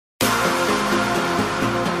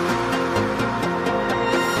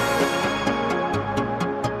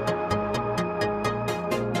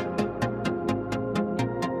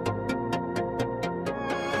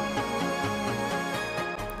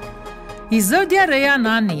I zë diarreja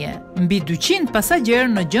në anije, mbi 200 pasagjerë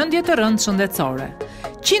në gjendje të rëndë shëndetësore.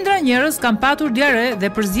 Qindra njerëz kanë patur diare dhe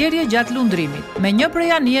përzierje gjatë lundrimit, me një prej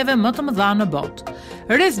anijeve më të mëdha në botë.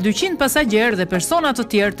 Rreth 200 pasagjerë dhe persona të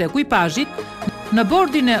tjerë të ekuipazhit në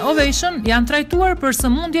bordin e Ovation janë trajtuar për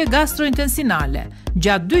sëmundje gastrointestinale,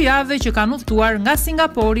 gjatë 2 javëve që kanë udhëtuar nga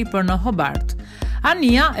Singapori për në Hobart.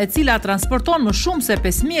 Anija, e cila transporton më shumë se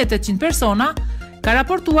 5800 persona, ka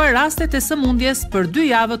raportuar rastet e sëmundjes për 2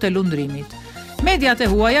 javët e lundrimit. Mediat e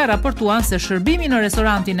huaja raportuan se shërbimi në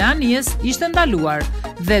restorantin e anijes ishte ndaluar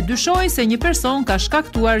dhe dyshohej se një person ka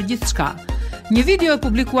shkaktuar gjithçka. Një video e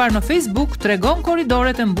publikuar në Facebook tregon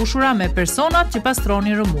korridoret e mbushura me personat që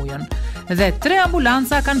pastronin rrëmujën dhe 3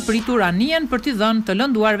 ambulanca kanë pritur anijen për t'i dhënë të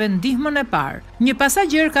lënduarve ndihmën e parë. Një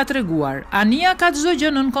pasagjer ka treguar: "Anija ka çdo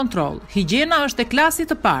gjë nën kontroll, higjiena është e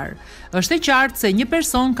klasit të parë. Është e qartë se një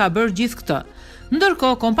person ka bërë gjithë këtë."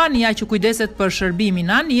 Ndërkohë, kompania që kujdeset për shërbimin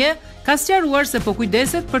në anije ka sqaruar se po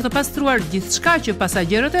kujdeset për të pastruar gjithçka që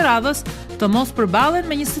pasagjerët e radhës të mos përballen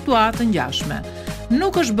me një situatë të ngjashme.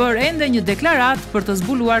 Nuk është bërë ende një deklaratë për të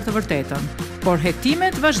zbuluar të vërtetën, por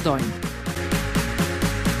hektimet vazhdojnë.